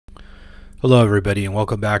Hello everybody and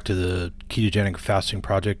welcome back to the Ketogenic Fasting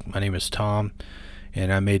Project. My name is Tom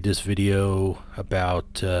and I made this video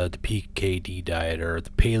about the PKD diet, or the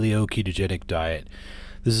Paleo Ketogenic diet.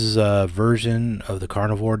 This is a version of the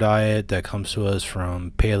carnivore diet that comes to us from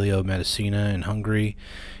Paleo Medicina in Hungary.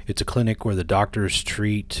 It's a clinic where the doctors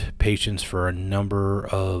treat patients for a number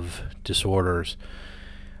of disorders.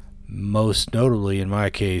 Most notably, in my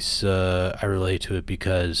case, I relate to it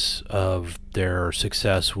because of their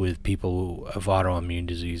success with people of autoimmune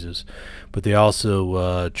diseases, but they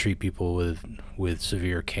also treat people with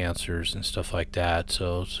severe cancers and stuff like that.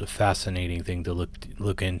 So it's a fascinating thing to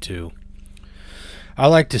look into. I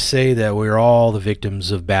like to say that we're all the victims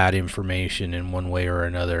of bad information in one way or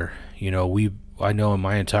another. I know in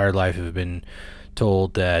my entire life have been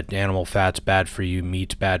told that animal fat's bad for you,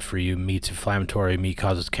 meat's bad for you, meat's inflammatory, meat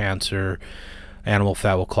causes cancer, animal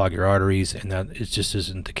fat will clog your arteries, and that it just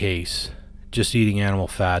isn't the case. Just eating animal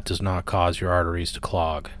fat does not cause your arteries to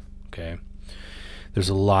clog. Okay, there's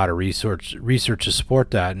a lot of research to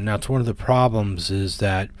support that, and that's one of the problems, is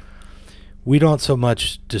that we don't so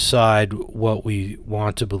much decide what we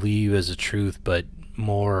want to believe as a truth, but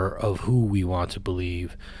more of who we want to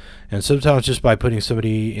believe. And sometimes just by putting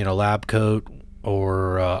somebody in a lab coat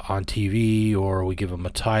or on TV, or we give them a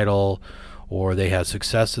title, or they have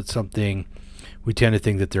success at something, we tend to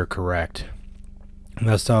think that they're correct. And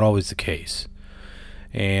that's not always the case.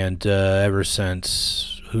 And ever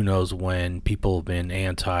since who knows when, people have been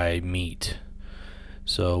anti-meat.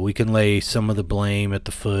 So we can lay some of the blame at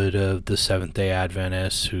the foot of the Seventh-day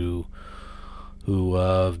Adventists who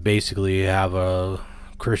basically have a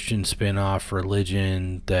Christian spin-off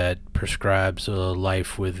religion that prescribes a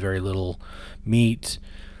life with very little meat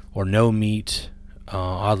or no meat.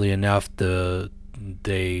 Oddly enough, people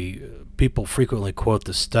frequently quote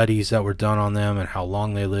the studies that were done on them and how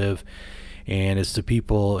long they live, and it's the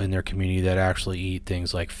people in their community that actually eat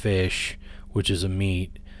things like fish, which is a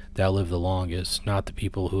meat, that live the longest, not the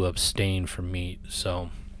people who abstain from meat.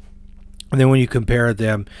 And then when you compare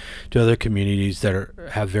them to other communities that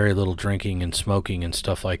have very little drinking and smoking and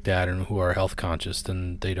stuff like that, and who are health conscious,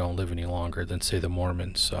 then they don't live any longer than, say, the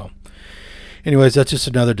Mormons. So anyways, that's just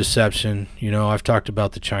another deception. I've talked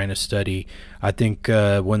about the China study. I think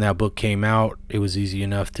when that book came out, it was easy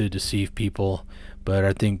enough to deceive people, but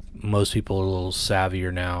I think most people are a little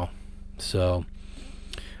savvier now. So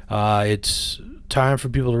it's time for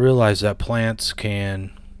people to realize that plants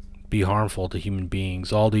can be harmful to human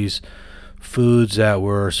beings. All these foods that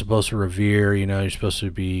we're supposed to revere, you're supposed to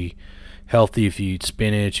be healthy if you eat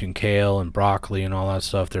spinach and kale and broccoli and all that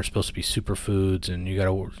stuff. They're supposed to be superfoods, and you got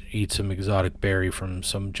to eat some exotic berry from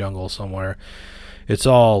some jungle somewhere. It's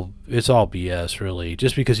all BS, really.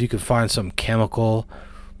 Just because you can find some chemical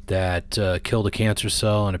that killed a cancer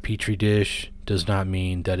cell in a petri dish does not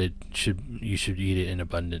mean that you should eat it in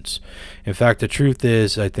abundance. In fact, the truth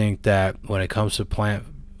is, I think that when it comes to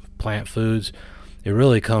plant foods, it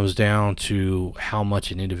really comes down to how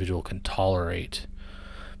much an individual can tolerate,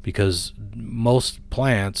 because most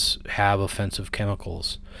plants have offensive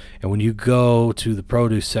chemicals. And when you go to the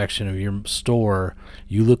produce section of your store,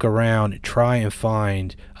 you look around and try and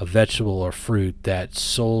find a vegetable or fruit that's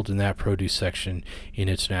sold in that produce section in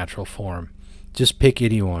its natural form. Just pick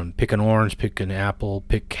any one. Pick an orange, pick an apple,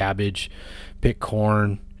 pick cabbage, pick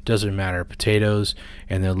corn, doesn't matter, potatoes,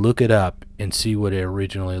 and then look it up and see what it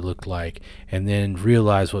originally looked like, and then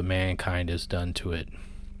realize what mankind has done to it.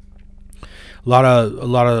 A lot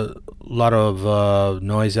of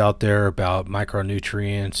noise out there about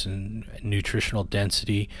micronutrients and nutritional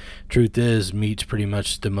density. Truth is, meat's pretty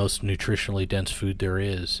much the most nutritionally dense food there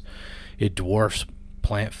is. It dwarfs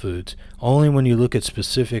plant foods. Only when you look at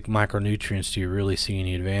specific micronutrients do you really see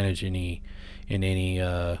any advantage in any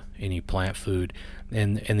plant food,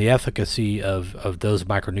 and the efficacy of those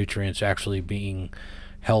micronutrients actually being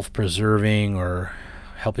health preserving or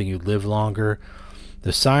helping you live longer.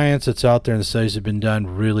 The science that's out there and the studies that have been done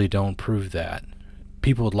really don't prove that.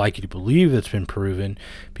 People would like you to believe it's been proven.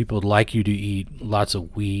 People would like you to eat lots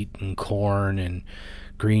of wheat and corn and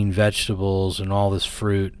green vegetables and all this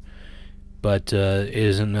fruit, but it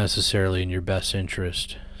isn't necessarily in your best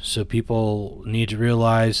interest. So people need to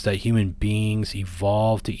realize that human beings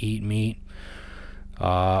evolved to eat meat.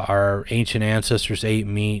 Our ancient ancestors ate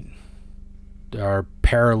meat. Our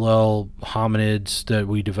parallel hominids that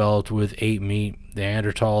we developed with ate meat. The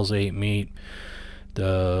Neanderthals ate meat.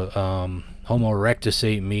 The Homo erectus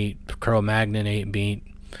ate meat. Cro-Magnon ate meat.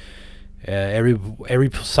 Every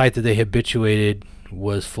site that they habituated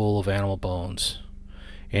was full of animal bones.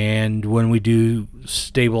 And when we do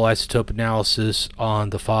stable isotope analysis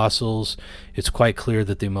on the fossils, it's quite clear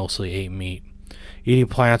that they mostly ate meat. Eating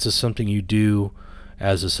plants is something you do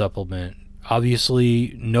as a supplement.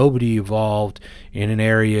 Obviously, nobody evolved in an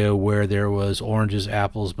area where there was oranges,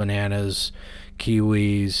 apples, bananas,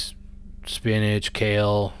 kiwis, spinach,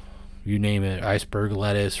 kale, you name it, iceberg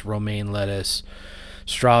lettuce, romaine lettuce,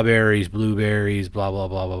 strawberries, blueberries, blah, blah,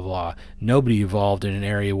 blah, blah, blah. Nobody evolved in an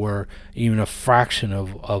area where even a fraction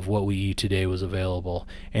of what we eat today was available.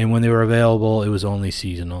 And when they were available, it was only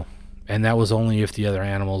seasonal. And that was only if the other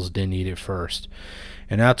animals didn't eat it first.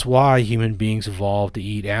 And that's why human beings evolved to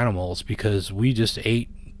eat animals, because we just ate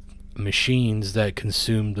machines that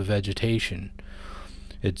consumed the vegetation.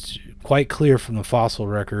 It's quite clear from the fossil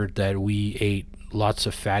record that we ate lots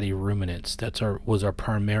of fatty ruminants. Was our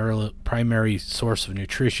primary source of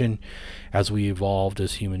nutrition as we evolved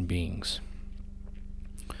as human beings.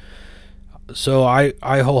 So I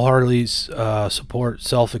wholeheartedly support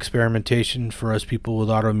self-experimentation for us people with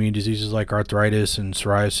autoimmune diseases like arthritis and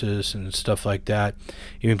psoriasis and stuff like that.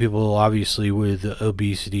 Even people obviously with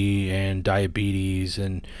obesity and diabetes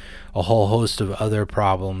and a whole host of other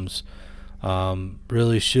problems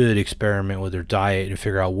really should experiment with their diet and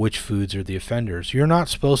figure out which foods are the offenders. You're not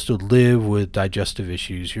supposed to live with digestive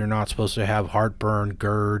issues. You're not supposed to have heartburn,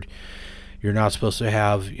 GERD. You're not supposed to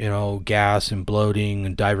have, gas and bloating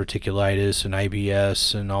and diverticulitis and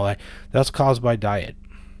IBS and all that. That's caused by diet.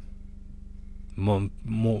 More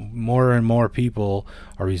and more people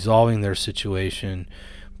are resolving their situation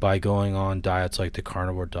by going on diets like the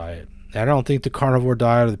carnivore diet. I don't think the carnivore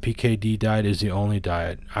diet or the PKD diet is the only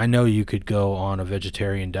diet. I know you could go on a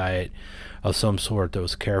vegetarian diet of some sort that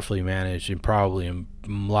was carefully managed, and probably a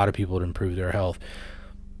lot of people would improve their health.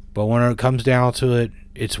 But when it comes down to it,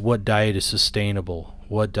 it's what diet is sustainable,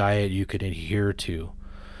 what diet you can adhere to.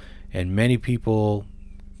 And many people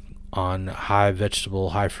on high vegetable,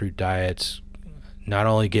 high fruit diets not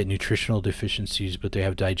only get nutritional deficiencies, but they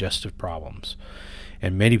have digestive problems.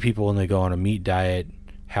 And many people, when they go on a meat diet,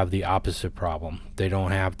 have the opposite problem. They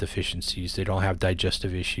don't have deficiencies. They don't have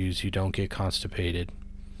digestive issues. You don't get constipated.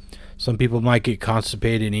 Some people might get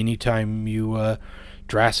constipated anytime you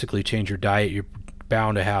drastically change your diet. You're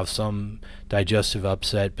bound to have some digestive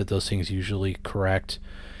upset, but those things usually correct,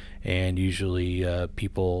 and usually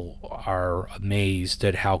people are amazed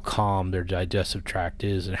at how calm their digestive tract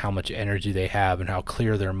is and how much energy they have and how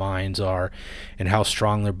clear their minds are and how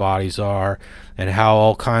strong their bodies are and how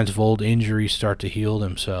all kinds of old injuries start to heal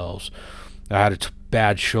themselves. I had a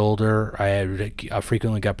bad shoulder. I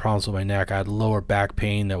frequently got problems with my neck. I had lower back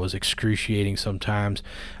pain that was excruciating sometimes.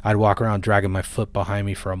 I'd walk around dragging my foot behind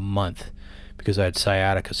me for a month because I had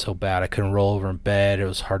sciatica so bad I couldn't roll over in bed. It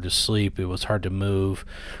was hard to sleep. It was hard to move.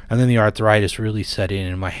 And then the arthritis really set in,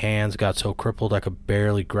 and my hands got so crippled I could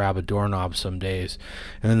barely grab a doorknob some days.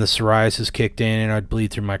 And then the psoriasis kicked in, and I'd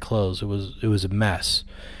bleed through my clothes. It was a mess.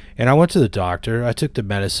 And I went to the doctor. I took the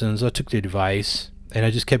medicines. I took the advice, and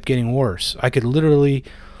I just kept getting worse. I could literally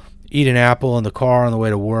eat an apple in the car on the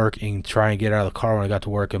way to work and try and get out of the car when I got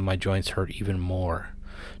to work, and my joints hurt even more.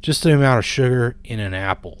 Just the amount of sugar in an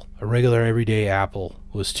apple, a regular everyday apple,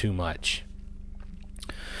 was too much.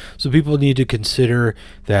 So people need to consider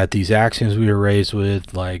that these axioms we were raised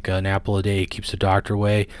with, like an apple a day keeps the doctor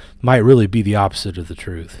away, might really be the opposite of the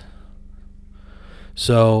truth.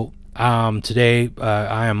 So today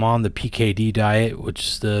I am on the PKD diet, which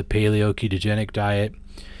is the Paleo Ketogenic diet.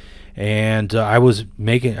 And I was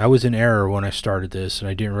in error when I started this, and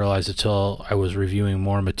I didn't realize until I was reviewing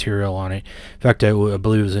more material on it. In fact, I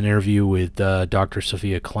believe it was an interview with Dr.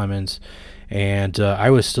 Sophia Clemens, and I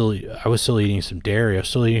was still eating some dairy. I was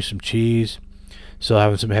still eating some cheese, still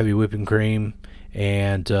having some heavy whipping cream,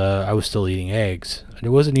 and I was still eating eggs. I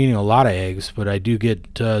wasn't eating a lot of eggs, but I do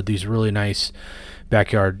get these really nice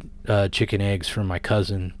backyard chicken eggs from my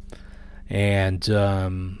cousin,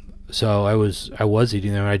 and so I was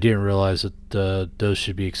eating them. I didn't realize that those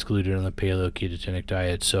should be excluded on the Paleo Ketogenic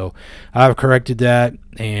diet. So I've corrected that,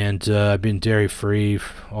 and I've been dairy free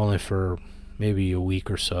only for maybe a week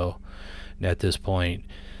or so at this point.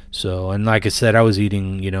 So, and like I said, I was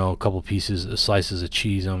eating, a couple slices of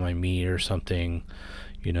cheese on my meat or something.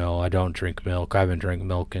 I don't drink milk. I haven't drank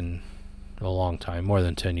milk in a long time, more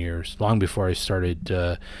than 10 years, long before I started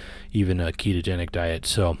even a ketogenic diet.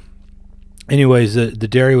 So anyways, the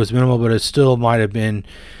dairy was minimal, but it still might have been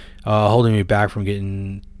holding me back from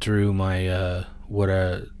getting through my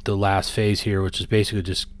the last phase here, which is basically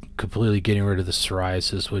just completely getting rid of the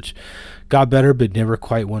psoriasis, which got better but never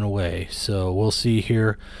quite went away. So we'll see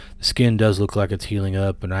here. The skin does look like it's healing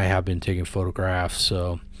up, and I have been taking photographs.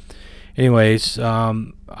 So anyways,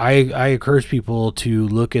 I encourage people to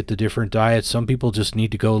look at the different diets. Some people just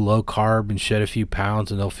need to go low carb and shed a few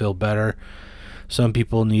pounds and they'll feel better. Some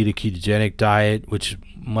people need a ketogenic diet, which is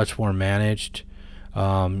much more managed. You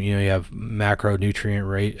have macronutrient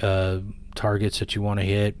rate targets that you want to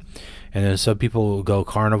hit, and then some people will go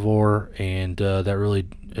carnivore, and that really,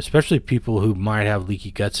 especially people who might have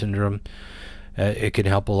leaky gut syndrome, it can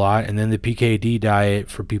help a lot. And then the PKD diet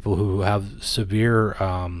for people who have severe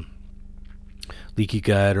leaky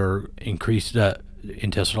gut or increased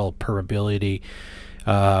intestinal permeability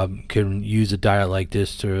can use a diet like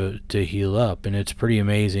this to heal up. And it's pretty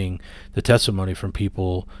amazing, the testimony from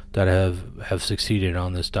people that have succeeded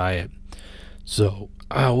on this diet. So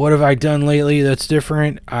what have I done lately that's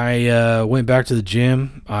different? I went back to the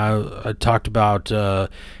gym. I talked about how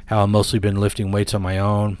I've mostly been lifting weights on my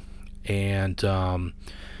own, and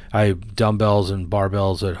I have dumbbells and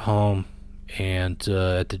barbells at home and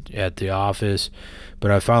at the office. But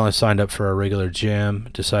I finally signed up for a regular gym.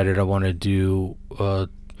 Decided I want to do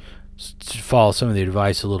follow some of the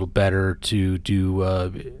advice a little better, to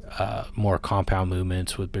do more compound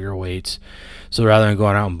movements with bigger weights. So rather than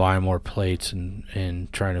going out and buying more plates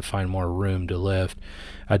and trying to find more room to lift,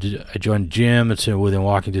 I joined a gym. It's within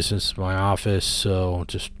walking distance of my office, so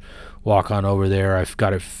just walk on over there. I've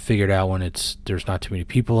got it figured out when there's not too many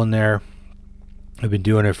people in there. I've been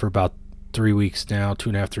doing it for about 3 weeks now,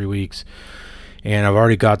 2.5, 3 weeks, and I've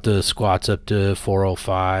already got the squats up to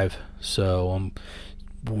 405. So I'm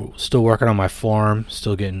still working on my form,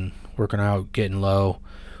 still working out, getting low,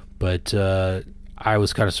 but I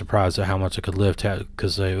was kind of surprised at how much I could lift,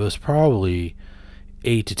 because it was probably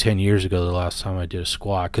 8 to 10 years ago the last time I did a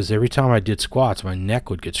squat, because every time I did squats my neck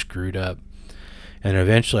would get screwed up. And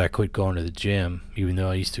eventually I quit going to the gym, even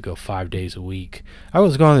though I used to go 5 days a week. I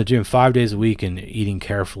was going to the gym 5 days a week and eating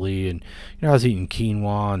carefully, and I was eating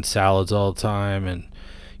quinoa and salads all the time, and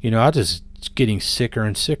I was just getting sicker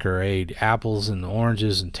and sicker. I ate apples and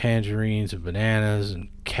oranges and tangerines and bananas and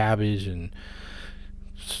cabbage and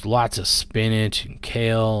lots of spinach and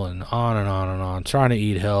kale and on and on and on, trying to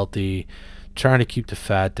eat healthy, trying to keep the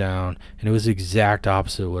fat down, and it was the exact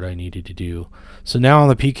opposite of what I needed to do. So now on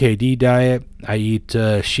the PKD diet, I eat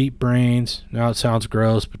sheep brains. Now it sounds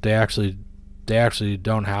gross, but they actually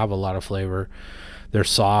don't have a lot of flavor. They're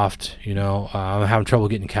soft. I'm having trouble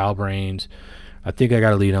getting cow brains. I think I got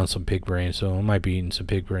to lead on some pig brains, so I might be eating some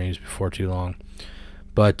pig brains before too long.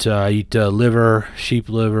 But I eat liver, sheep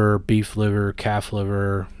liver, beef liver, calf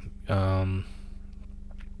liver. I've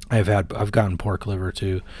gotten pork liver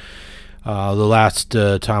too. The last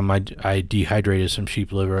time I dehydrated some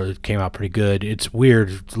sheep liver, it came out pretty good. It's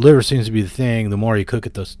weird. Liver seems to be the thing. The more you cook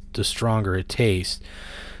it, the stronger it tastes.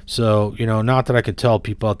 So, not that I could tell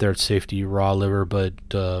people out there it's safe to eat raw liver, but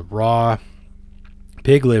raw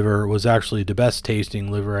pig liver was actually the best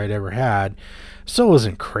tasting liver I'd ever had. Still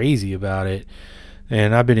wasn't crazy about it.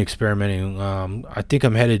 And I've been experimenting. I think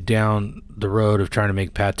I'm headed down the road of trying to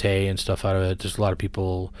make pate and stuff out of it. Just a lot of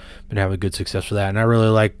people been having good success with that. And I really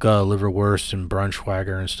like liverwurst and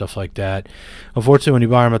Braunschweiger and stuff like that. Unfortunately, when you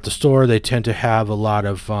buy them at the store, they tend to have a lot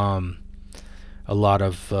of they'll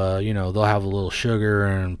have a little sugar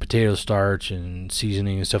and potato starch and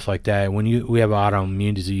seasoning and stuff like that. When we have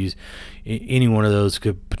autoimmune disease, any one of those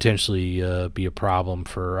could potentially be a problem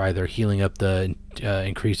for either healing up the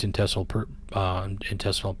increased intestinal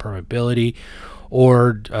permeability,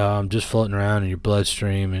 or just floating around in your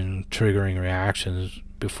bloodstream and triggering reactions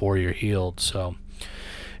before you're healed. So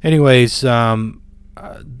anyways, the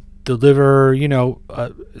liver,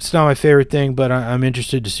 it's not my favorite thing, but I'm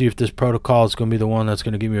interested to see if this protocol is going to be the one that's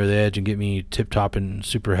going to get me over the edge and get me tip-top and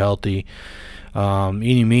super healthy.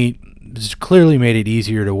 Eating meat has clearly made it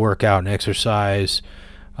easier to work out and exercise.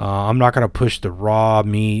 I'm not going to push the raw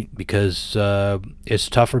meat because it's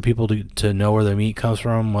tough for people to know where the meat comes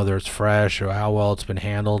from, whether it's fresh or how well it's been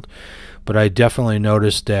handled. But I definitely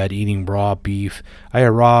noticed that eating raw beef, I had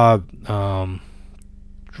raw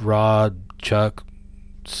chuck,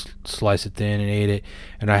 slice it thin and ate it,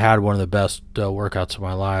 and I had one of the best workouts of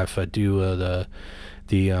my life. I do the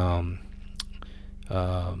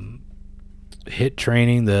HIIT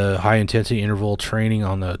training, the high intensity interval training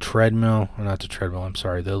on the treadmill, or not the treadmill, I'm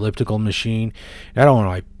sorry, the elliptical machine. I had one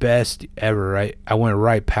of my best ever. I went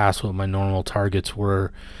right past what my normal targets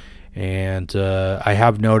were, and I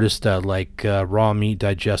have noticed that raw meat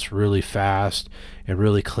digests really fast and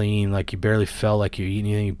really clean. Like you barely feel like you're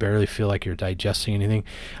eating anything, you barely feel like you're digesting anything.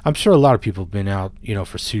 I'm sure a lot of people have been out,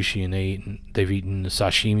 for sushi, and they've eaten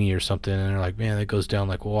sashimi or something, and they're like, man, that goes down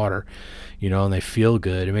like water, and they feel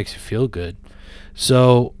good. It makes you feel good.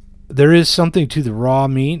 So there is something to the raw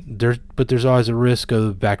meat, but there's always a risk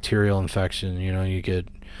of bacterial infection. You get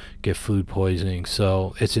food poisoning,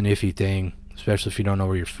 so it's an iffy thing, especially if you don't know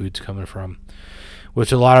where your food's coming from.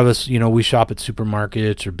 which a lot of us, we shop at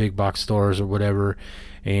supermarkets or big box stores or whatever,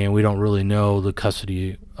 and we don't really know the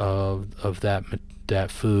custody of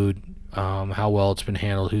that food, how well it's been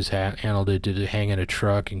handled, who's handled it. Did it hang in a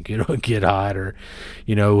truck and get hot, or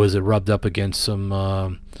was it rubbed up against some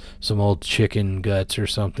old chicken guts or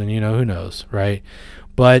something? Who knows, right?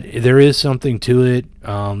 But there is something to it.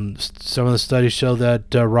 Some of the studies show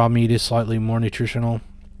that raw meat is slightly more nutritional.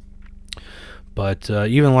 But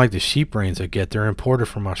even like the sheep brains I get, they're imported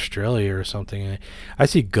from Australia or something. I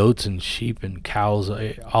see goats and sheep and cows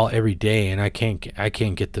every day, and I can't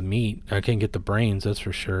get the meat. I can't get the brains, that's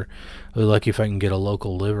for sure. I'll be lucky if I can get a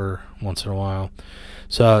local liver once in a while.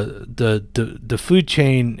 So the food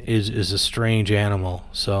chain is a strange animal.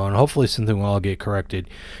 So, and hopefully something will all get corrected,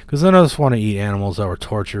 because none of us want to eat animals that were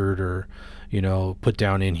tortured or put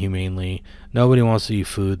down inhumanely. Nobody wants to eat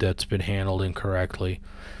food that's been handled incorrectly.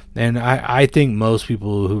 And I think most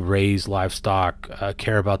people who raise livestock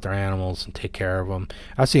care about their animals and take care of them.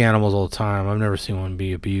 I see animals all the time. I've never seen one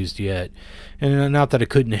be abused yet. And not that it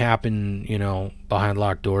couldn't happen, behind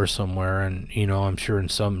locked doors somewhere. And, I'm sure in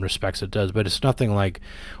some respects it does. But it's nothing like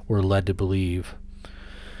we're led to believe.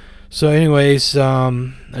 So anyways,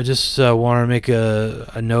 I just want to make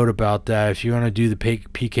a note about that. If you want to do the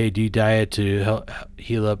PKD diet to help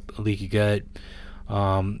heal up leaky gut,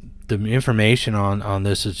 the information on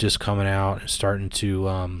this is just coming out and starting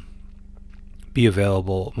to be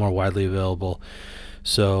available, more widely available.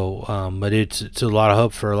 So, but it's a lot of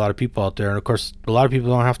hope for a lot of people out there. And of course, a lot of people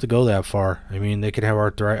don't have to go that far. I mean, they could have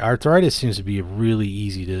arthritis. Arthritis seems to be really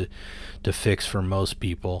easy to fix for most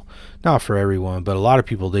people. Not for everyone, but a lot of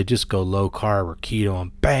people, they just go low carb or keto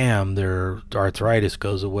and bam, their arthritis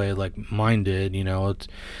goes away like mine did.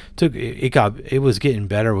 It was getting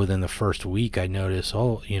better within the first week. I noticed,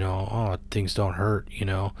 things don't hurt,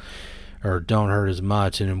 or don't hurt as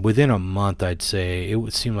much. And within a month, I'd say it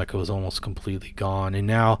would seem like it was almost completely gone. And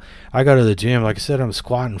now I go to the gym, like I said, I'm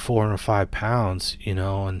squatting 405 pounds,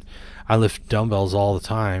 and I lift dumbbells all the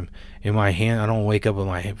time. In my hand, I don't wake up with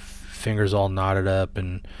my fingers all knotted up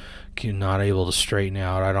and not able to straighten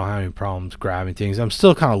out. I don't have any problems grabbing things. I'm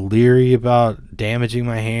still kind of leery about damaging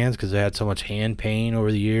my hands because I had so much hand pain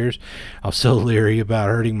over the years. I'm still leery about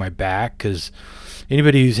hurting my back, because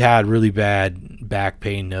anybody who's had really bad back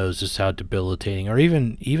pain knows just how debilitating, or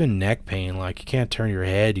even neck pain. Like, you can't turn your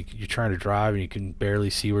head. You're trying to drive and you can barely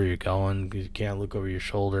see where you're going. You can't look over your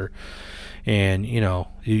shoulder. And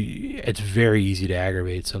it's very easy to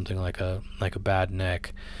aggravate something like a bad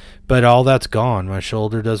neck. But all that's gone. My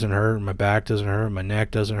shoulder doesn't hurt, my back doesn't hurt, my neck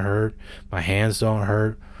doesn't hurt, my hands don't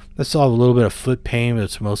hurt. I still have a little bit of foot pain, but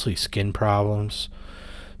it's mostly skin problems.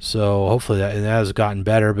 So hopefully that has gotten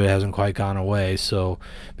better, but it hasn't quite gone away. So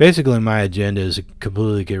basically my agenda is to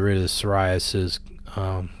completely get rid of the psoriasis,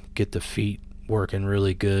 get the feet working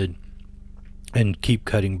really good, and keep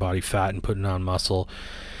cutting body fat and putting on muscle.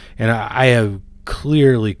 And I have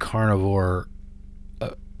clearly carnivore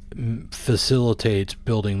facilitates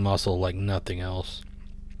building muscle like nothing else.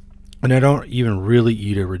 And I don't even really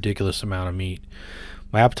eat a ridiculous amount of meat.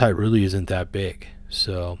 My appetite really isn't that big.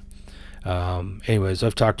 So anyways,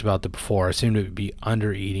 I've talked about that before. I seem to be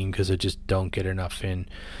under eating because I just don't get enough in.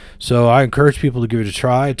 So I encourage people to give it a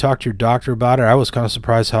try. Talk to your doctor about it. I was kind of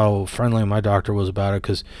surprised how friendly my doctor was about it,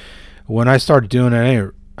 because when I started doing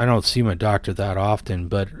it, I don't see my doctor that often,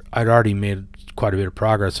 but I'd already made quite a bit of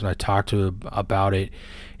progress, and I talked to him about it.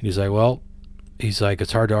 And he's like,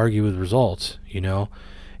 it's hard to argue with results,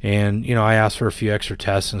 And, I asked for a few extra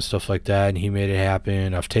tests and stuff like that, and he made it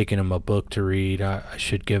happen. I've taken him a book to read. I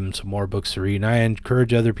should give him some more books to read. And I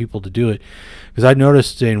encourage other people to do it, because I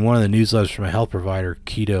noticed in one of the newsletters from a health provider,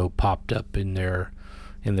 keto popped up in their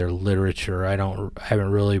literature. I haven't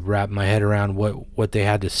really wrapped my head around what they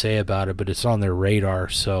had to say about it, but it's on their radar.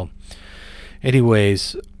 So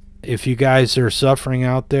anyways, if you guys are suffering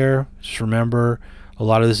out there, just remember, a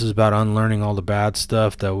lot of this is about unlearning all the bad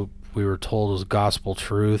stuff that we were told was gospel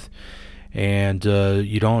truth. And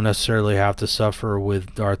you don't necessarily have to suffer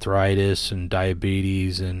with arthritis and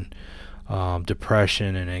diabetes and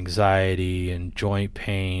depression and anxiety and joint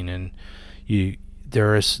pain. And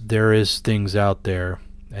there is things out there.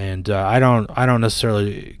 And I don't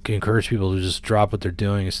necessarily encourage people to just drop what they're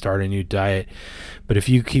doing and start a new diet. But if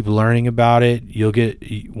you keep learning about it,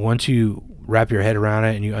 once you wrap your head around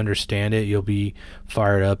it and you understand it, you'll be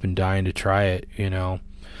fired up and dying to try it,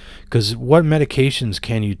 Because what medications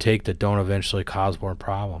can you take that don't eventually cause more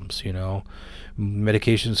problems,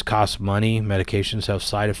 Medications cost money. Medications have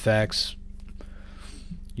side effects,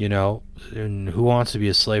 And who wants to be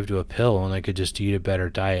a slave to a pill when they could just eat a better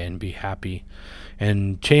diet and be happy?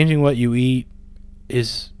 And changing what you eat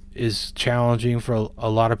is is challenging for a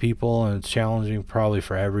lot of people, and it's challenging probably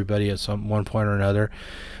for everybody at one point or another.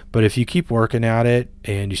 But if you keep working at it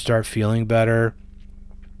and you start feeling better,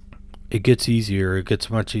 it gets easier. It gets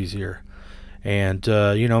much easier. And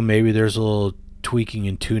you know, maybe there's a little tweaking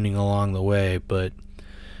and tuning along the way, but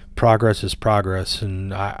progress is progress.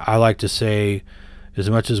 And I like to say, as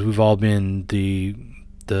much as we've all been the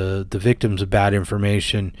victims of bad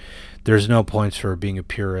information, there's no points for being a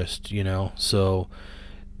purist, you know. So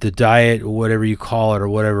the diet, whatever you call it or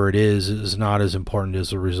whatever it is not as important as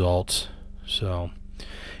the results. So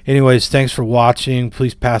anyways, thanks for watching.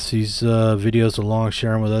 Please pass these videos along,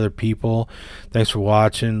 share them with other people. Thanks for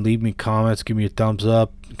watching. Leave me comments, give me a thumbs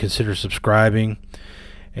up, consider subscribing,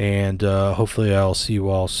 and hopefully I'll see you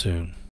all soon.